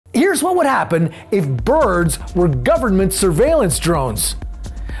Here's what would happen if birds were government surveillance drones.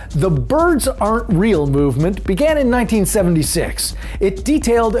 The Birds Aren't Real movement began in 1976. It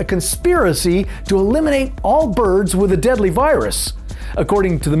detailed a conspiracy to eliminate all birds with a deadly virus.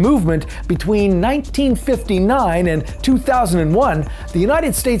 According to the movement, between 1959 and 2001, the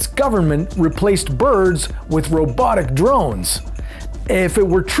United States government replaced birds with robotic drones. If it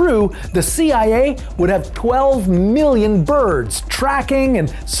were true, the CIA would have 12 million birds tracking and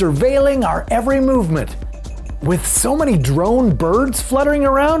surveilling our every movement. With so many drone birds fluttering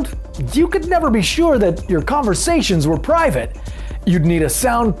around, you could never be sure that your conversations were private. You'd need a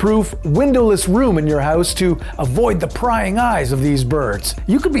soundproof, windowless room in your house to avoid the prying eyes of these birds.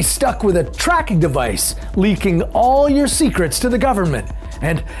 You could be stuck with a tracking device, leaking all your secrets to the government,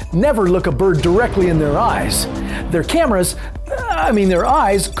 and never look a bird directly in their eyes. Their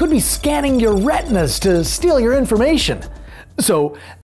eyes could be scanning your retinas to steal your information. So